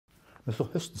Men så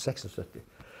høsten 76,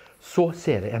 så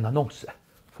ser jeg en annonse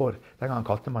for, den gangen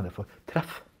kalte man det for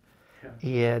treff,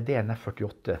 i DNF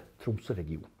 48,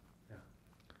 Tromsø-region.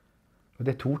 Og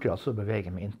det torde jeg altså å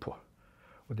bevege meg inn på.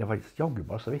 Og det var jaggu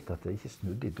bare så vidt at jeg ikke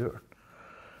snudde i døren.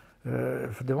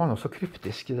 For det var noe så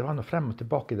kryptisk, det var noe frem og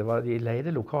tilbake. Det var de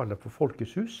leide lokaler på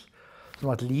Folkets hus, som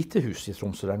var et lite hus i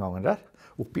Tromsø den gangen der,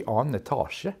 oppe i annen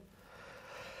etasje.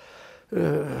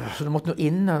 Så det måtte noe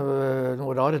inn,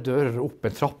 noen rare dører opp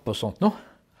en trapp og sånt nå.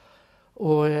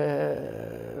 Og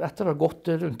etter å ha gått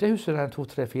rundt det huset 2,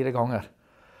 3, 4 ganger,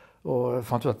 og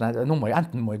fant ut at nei, nå må jeg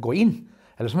enten gå inn,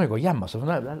 eller så må jeg gå hjem. Altså, for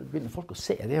der begynner folk å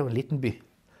se, det er jo en liten by.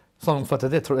 Sånn for at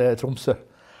det er Tromsø.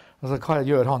 Altså, hva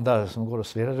gjør han der som går og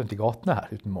svirrer rundt i gatene her,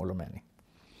 uten mål og mening?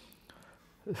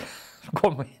 Så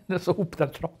kom jeg inn og så opp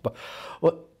den trappa. Og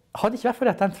hadde ikke vært for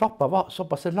at den trappa var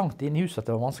såpass langt inn i huset at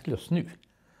det var vanskelig å snu.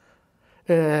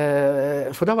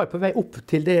 For da var jeg på vei opp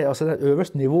til det, altså det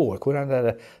øverste nivået, hvor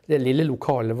det lille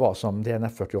lokalet var som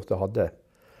DNF 48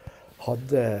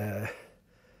 hadde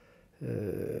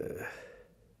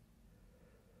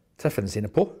treffene sine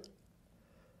på.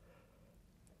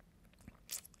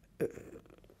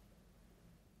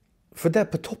 For der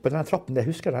på toppen av den trappen, det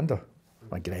husker jeg enda. Det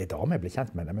var en grei dame jeg ble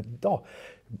kjent med det, men da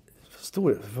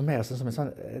stod det for meg altså, som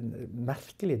en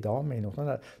merkelig dame i noen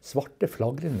svarte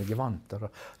flagrende gevanter,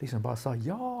 og liksom bare sa,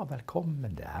 ja,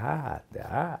 velkommen, det er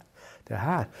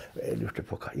her. Og jeg lurte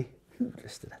på hva i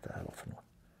huleste dette her var for noe.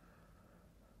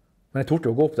 Men jeg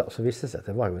torde å gå opp da, så viste det seg at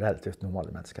det var jo relativt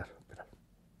normale mennesker.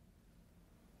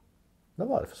 Da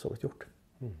var det for så vidt gjort.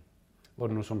 Var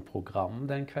det noe sånn program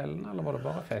den kvelden, eller var det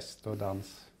bare fest og dans?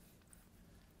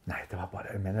 Nei, det var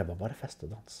bare fest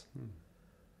og dans.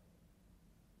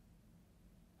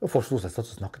 Og folk stod seg og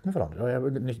snakket med hverandre, og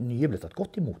jeg nye ble tatt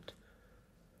godt imot.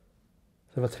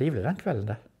 Så det var trivelig den kvelden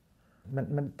der.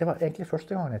 Men det var egentlig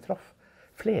første gangen jeg traff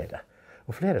flere,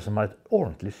 og flere som har et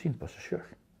ordentlig syn på seg selv.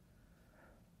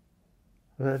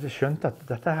 Og jeg skjønte at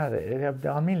dette her det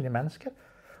er alminnelige mennesker,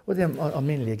 og det er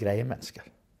alminnelige greie mennesker.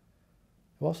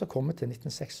 Jeg var altså kommet til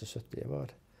 1976, jeg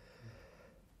var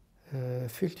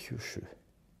fylt 27.